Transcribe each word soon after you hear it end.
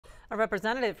A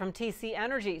representative from TC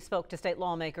Energy spoke to state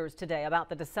lawmakers today about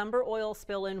the December oil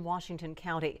spill in Washington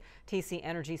County. TC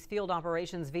Energy's field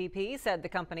operations VP said the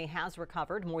company has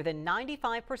recovered more than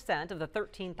 95% of the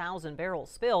 13,000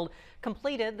 barrels spilled,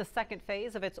 completed the second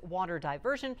phase of its water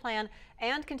diversion plan,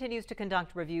 and continues to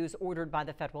conduct reviews ordered by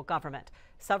the federal government.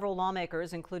 Several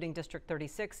lawmakers, including District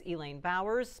 36 Elaine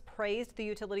Bowers, praised the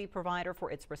utility provider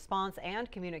for its response and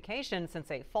communication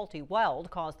since a faulty weld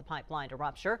caused the pipeline to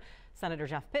rupture. Senator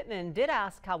Jeff Pittman did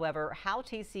ask, however, how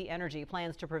TC Energy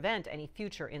plans to prevent any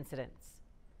future incidents.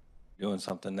 Doing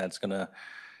something that's going to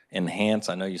enhance.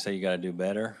 I know you say you got to do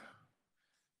better,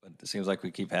 but it seems like we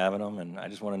keep having them, and I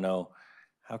just want to know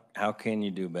how can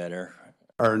you do better?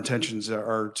 Our intentions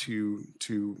are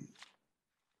to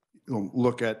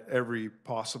look at every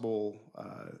possible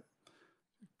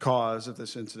cause of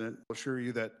this incident. I'll assure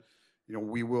you that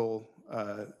we will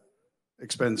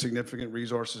expend significant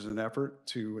resources and effort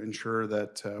to ensure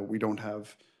that we don't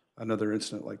have another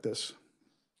incident like this.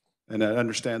 And I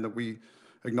understand that we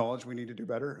acknowledge we need to do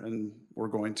better, and we're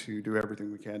going to do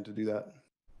everything we can to do that.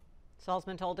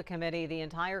 Salzman told the committee the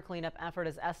entire cleanup effort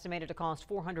is estimated to cost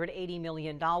 $480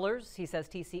 million. He says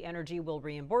TC Energy will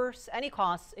reimburse any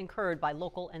costs incurred by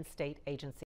local and state agencies.